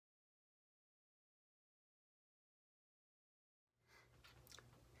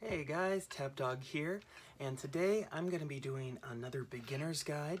Hey guys, TapDawg here, and today I'm going to be doing another beginner's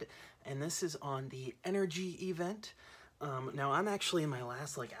guide, and this is on the energy event. Now I'm actually in my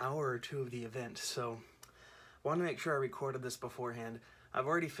last hour or two of the event, so I want to make sure I recorded this beforehand. I've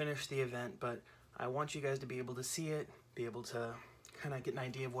already finished the event, but I want you guys to be able to see it, be able to kind of get an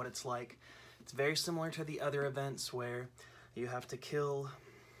idea of what it's like. It's very similar to the other events where you have to kill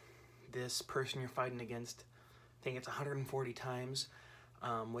this person you're fighting against. I think it's 140 times.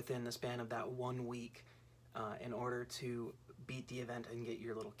 Within the span of that 1 week in order to beat the event and get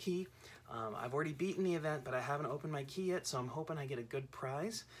your little key. I've already beaten the event, but I haven't opened my key yet, so I'm hoping I get a good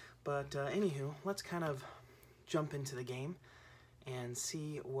prize. But anywho, let's kind of jump into the game and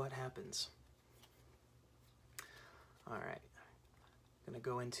see what happens. Alright, I'm going to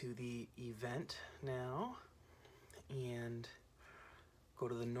go into the event now and go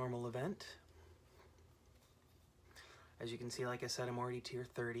to the normal event. As you can see, like I said, I'm already tier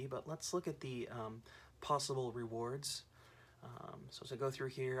 30, but let's look at the possible rewards. So as I go through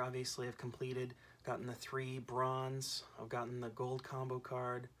here, obviously I've gotten the 3 bronze, I've gotten the gold combo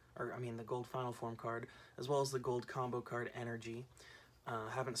card, the gold final form card, as well as the gold combo card energy.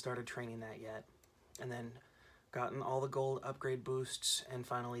 Haven't started training that yet. And then gotten all the gold upgrade boosts, and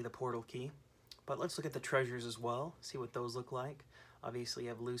finally the portal key. But let's look at the treasures as well, see what those look like. Obviously you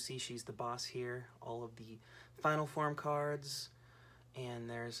have Lucy, she's the boss here, all of the final form cards, and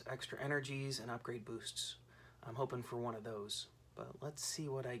there's extra energies and upgrade boosts. I'm hoping for one of those, but let's see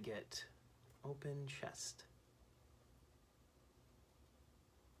what I get. Open chest.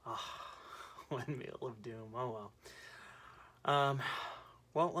 Ah, Windmill of Doom, oh well.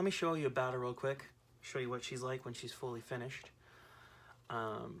 Well, let me show you about her real quick, show you what she's like when she's fully finished.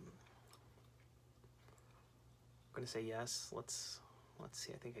 I'm gonna say yes. Let's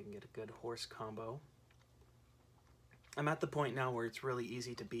see, I think I can get a good horse combo. I'm at the point now where it's really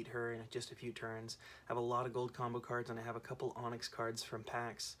easy to beat her in just a few turns. I have a lot of gold combo cards, and I have a couple Onyx cards from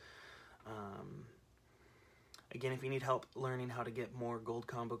packs. Again, if you need help learning how to get more gold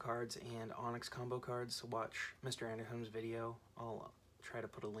combo cards and Onyx combo cards, watch Mr. Anderson's video. I'll try to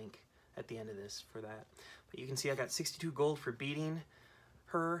put a link at the end of this for that. But you can see I got 62 gold for beating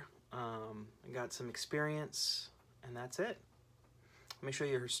her. I got some experience, and that's it. Let me show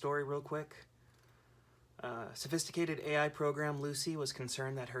you her story real quick. Sophisticated AI program Lucy was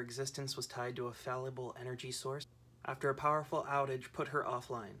concerned that her existence was tied to a fallible energy source after a powerful outage put her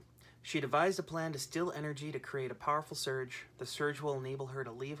offline. She devised a plan to steal energy to create a powerful surge. The surge will enable her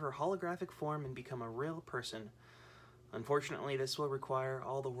to leave her holographic form and become a real person. Unfortunately, this will require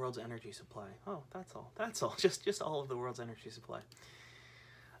all the world's energy supply. Oh, that's all. That's all. Just all of the world's energy supply.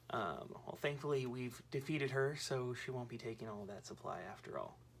 Well, thankfully, we've defeated her, so she won't be taking all of that supply after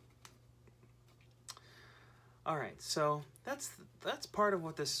all. Alright, so that's part of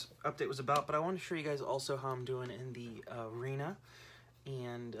what this update was about, but I want to show you guys also how I'm doing in the arena,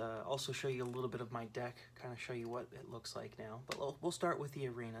 and also show you a little bit of my deck, kind of show you what it looks like now. But we'll start with the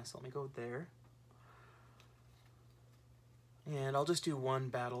arena, so let me go there. And I'll just do one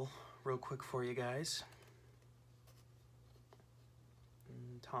battle real quick for you guys.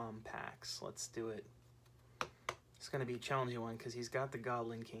 Tom Pax, let's do it. It's going to be a challenging one because he's got the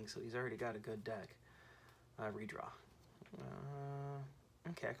Goblin King, so he's already got a good deck. Redraw.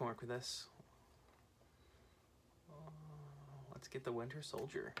 Okay, I can work with this. Let's get the Winter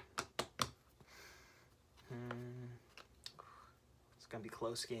Soldier. It's going to be a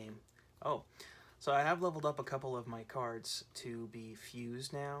close game. Oh, so I have leveled up a couple of my cards to be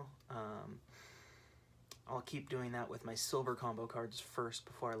fused now. I'll keep doing that with my silver combo cards first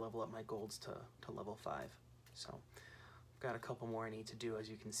before I level up my golds to level 5. So I've got a couple more I need to do, as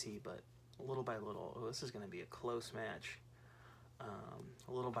you can see, but little by little. Oh, this is going to be a close match.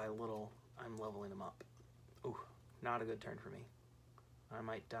 Little by little, I'm leveling them up. Ooh, not a good turn for me. I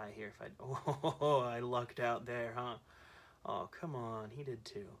might die here if I... Oh, I lucked out there, huh? Oh, come on. He did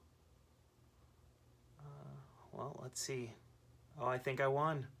too. Well, let's see. Oh, I think I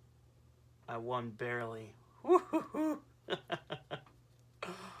won. I won barely. Woo-hoo-hoo!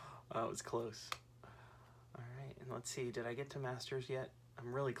 Oh, it was close. Alright, and let's see. Did I get to Masters yet?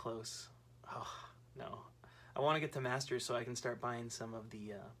 I'm really close. Oh, no. I want to get to Masters so I can start buying some of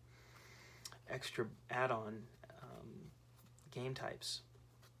the extra add-on game types,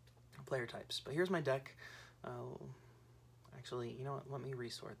 player types. But here's my deck. Actually, you know what? Let me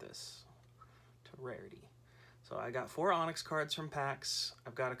resort this to rarity. So I got 4 Onyx cards from packs.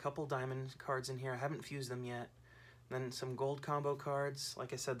 I've got a couple Diamond cards in here. I haven't fused them yet. Then some Gold combo cards.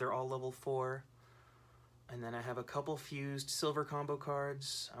 Like I said, they're all level 4. And then I have a couple fused silver combo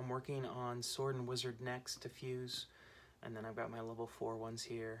cards. I'm working on Sword and Wizard next to fuse. And then I've got my level 4 ones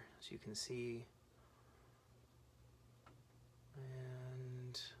here, as you can see.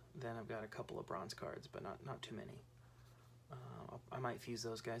 And then I've got a couple of bronze cards, but not too many. I might fuse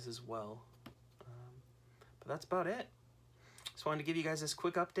those guys as well. But that's about it. Just wanted to give you guys this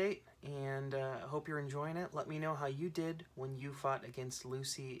quick update, and I hope you're enjoying it. Let me know how you did when you fought against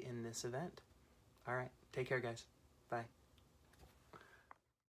Lucy in this event. All right, take care, guys. Bye.